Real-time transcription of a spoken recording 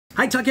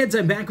Hi Tuckheads,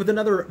 I'm back with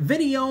another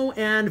video,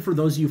 and for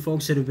those of you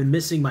folks that have been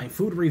missing my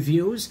food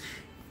reviews,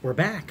 we're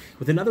back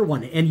with another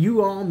one. And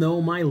you all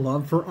know my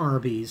love for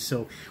Arby's,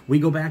 so we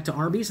go back to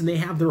Arby's and they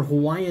have their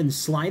Hawaiian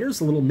sliders,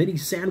 the little mini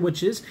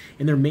sandwiches,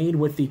 and they're made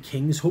with the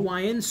King's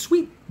Hawaiian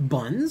sweet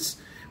buns,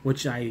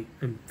 which I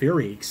am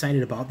very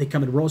excited about. They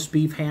come in roast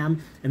beef,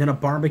 ham, and then a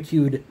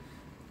barbecued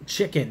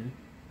chicken,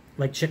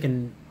 like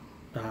chicken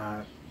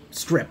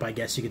strip, I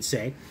guess you could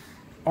say.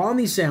 On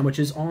these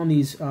sandwiches, on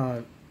these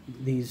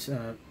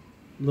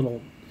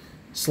little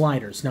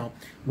sliders. Now,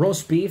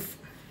 roast beef,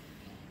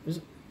 there's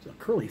a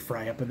curly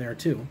fry up in there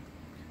too.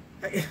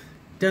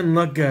 Doesn't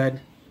look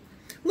good.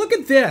 Look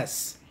at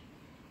this.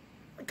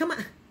 Come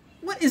on.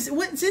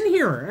 What's in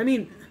here? I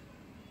mean,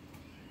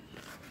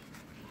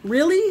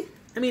 really?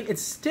 I mean, it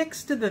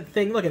sticks to the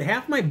thing. Look at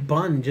half my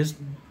bun. Just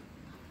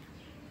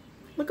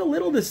look how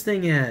little this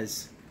thing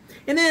is.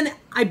 And then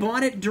I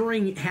bought it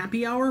during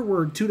happy hour,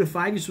 where 2 to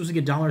 5 you're supposed to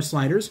get dollar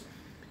sliders.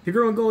 The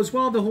girl goes,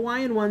 well, the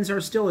Hawaiian ones are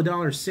still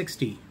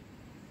 $1.60.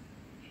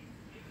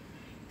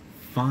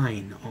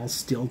 Fine, I'll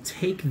still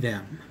take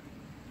them.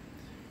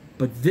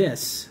 But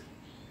this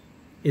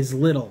is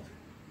little.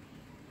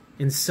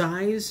 And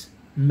size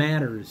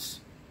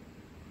matters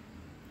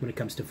when it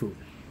comes to food.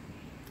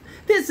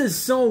 This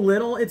is so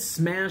little, it's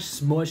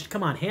smashed, smushed.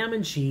 Come on, ham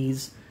and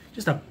cheese.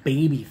 Just a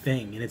baby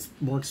thing, and it's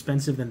more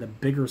expensive than the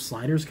bigger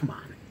sliders. Come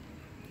on.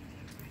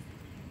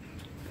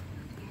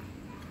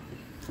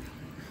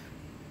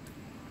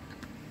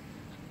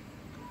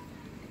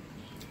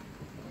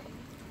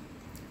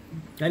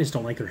 I just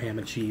don't like their ham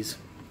and cheese.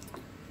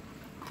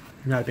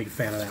 I'm not a big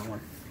fan of that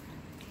one.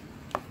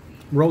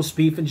 Roast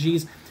beef and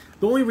cheese.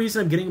 The only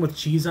reason I'm getting it with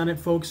cheese on it,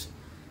 folks,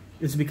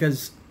 is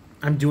because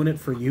I'm doing it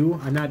for you.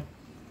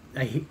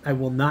 I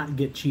will not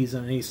get cheese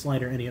on any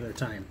slider any other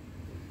time.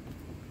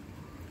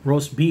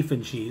 Roast beef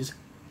and cheese.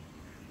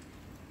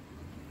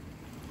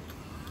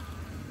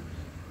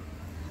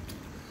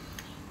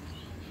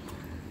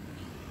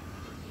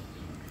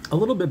 A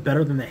little bit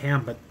better than the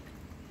ham, but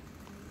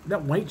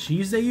that white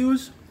cheese they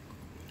use,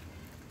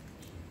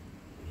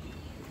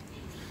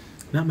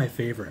 not my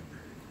favorite.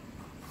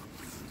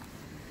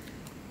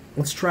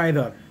 Let's try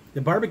the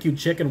barbecue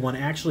chicken one.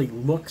 Actually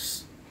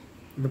looks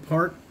the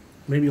part,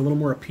 maybe a little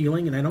more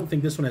appealing, and I don't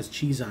think this one has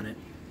cheese on it.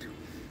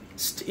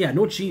 Yeah,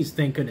 no cheese,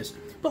 thank goodness.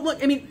 But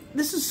look, I mean,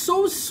 this is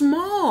so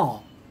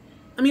small.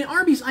 I mean,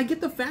 Arby's, I get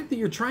the fact that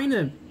you're trying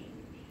to,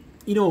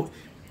 you know,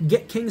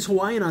 get King's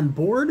Hawaiian on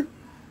board,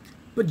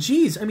 but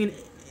geez, I mean,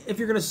 if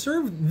you're going to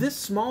serve this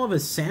small of a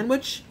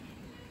sandwich,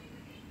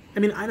 I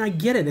mean, and I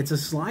get it, it's a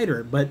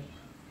slider, but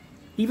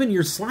even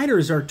your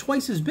sliders are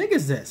twice as big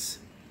as this.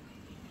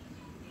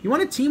 You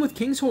want to team with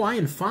King's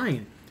Hawaiian,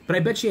 fine. But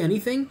I bet you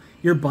anything,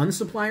 your bun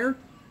supplier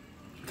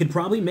could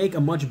probably make a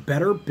much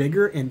better,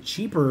 bigger, and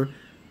cheaper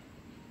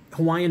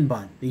Hawaiian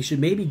bun that you should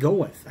maybe go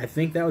with. I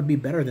think that would be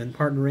better than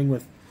partnering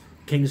with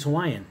King's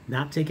Hawaiian.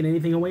 Not taking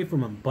anything away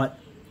from them, but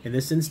in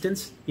this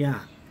instance,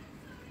 yeah.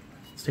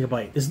 Let's take a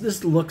bite.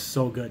 This looks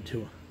so good,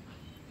 too.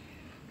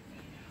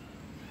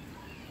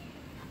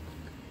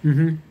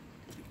 Mm-hmm.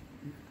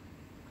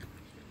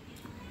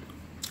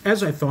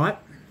 As I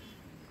thought.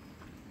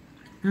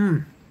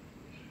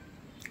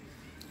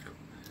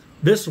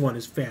 This one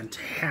is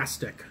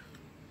fantastic.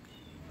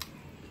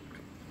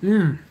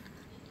 The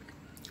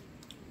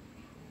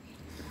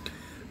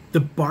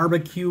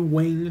barbecue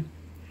wing,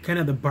 kind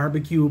of the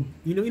barbecue,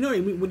 you know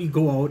when you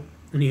go out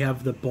and you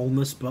have the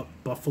boneless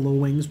buffalo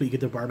wings, but you get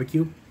the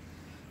barbecue?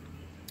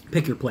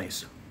 Pick your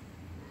place.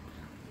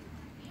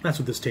 That's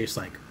what this tastes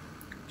like.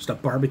 Just a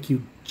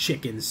barbecue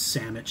chicken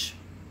sandwich.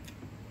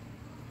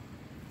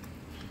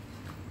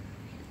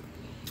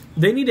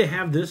 They need to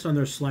have this on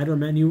their slider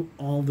menu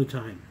all the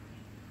time.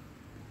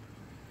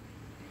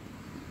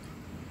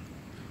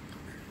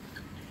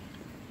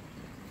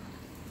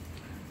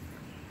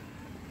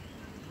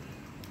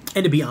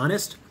 And to be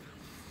honest,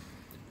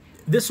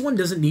 this one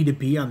doesn't need to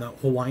be on the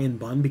Hawaiian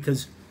bun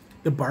because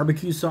the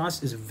barbecue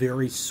sauce is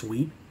very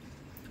sweet.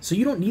 So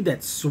you don't need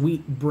that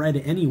sweet bread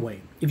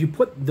anyway. If you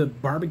put the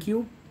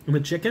barbecue and the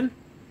chicken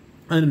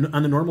on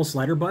the normal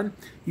slider bun,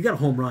 you got a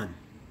home run.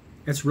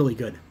 That's really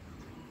good.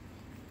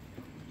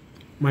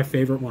 My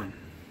favorite one.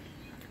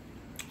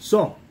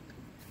 So,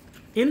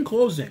 in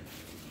closing,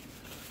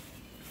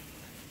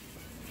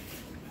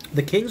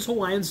 the King's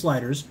Hawaiian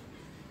sliders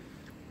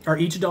are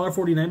each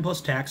 $1.49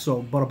 plus tax, so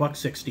about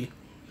 $1.60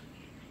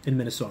 in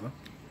Minnesota.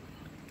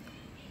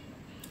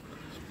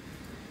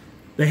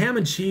 The ham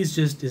and cheese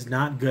just is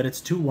not good.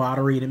 It's too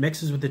watery, and it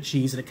mixes with the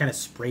cheese, and it kind of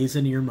sprays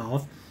into your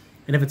mouth.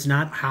 And if it's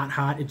not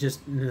hot, it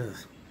just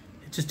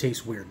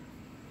tastes weird.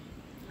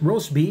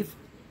 Roast beef.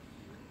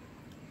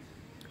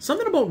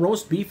 Something about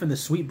roast beef and the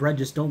sweet bread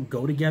just don't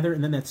go together,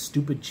 and then that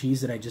stupid cheese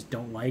that I just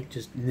don't like,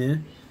 just meh.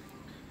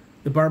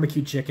 The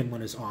barbecue chicken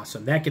one is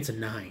awesome. That gets a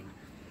 9.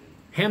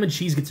 Ham and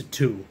cheese gets a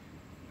 2.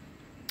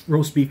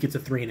 Roast beef gets a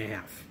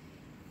 3.5.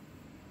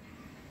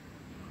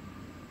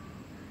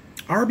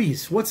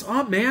 Arby's, what's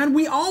up, man?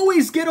 We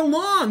always get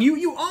along.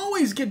 You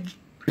always get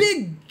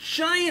big,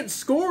 giant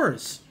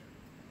scores.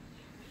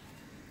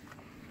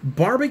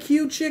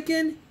 Barbecue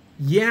chicken,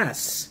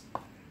 yes.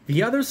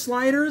 The other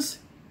sliders,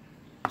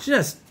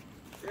 just,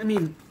 I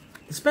mean,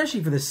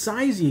 especially for the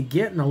size you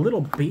get in a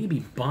little baby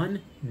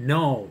bun,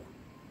 no.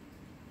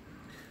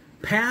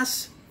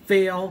 Pass,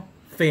 fail,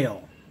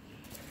 fail.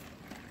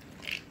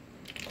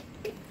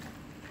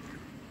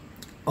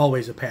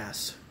 Always a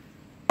pass.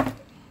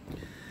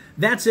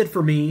 That's it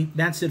for me.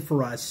 That's it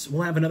for us.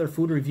 We'll have another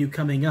food review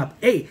coming up.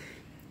 Hey,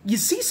 you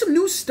see some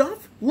new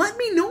stuff? Let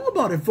me know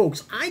about it,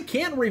 folks. I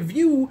can't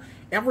review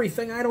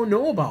everything I don't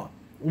know about.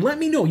 Let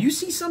me know. You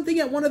see something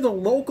at one of the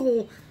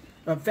local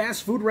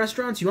fast food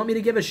restaurants you want me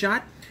to give a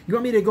shot? You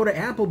want me to go to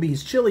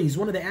Applebee's, Chili's,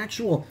 one of the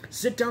actual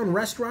sit-down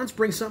restaurants,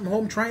 bring something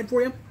home, try it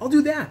for you? I'll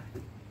do that.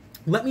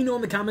 Let me know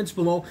in the comments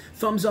below.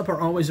 Thumbs up are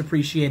always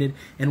appreciated,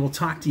 and we'll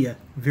talk to you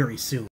very soon.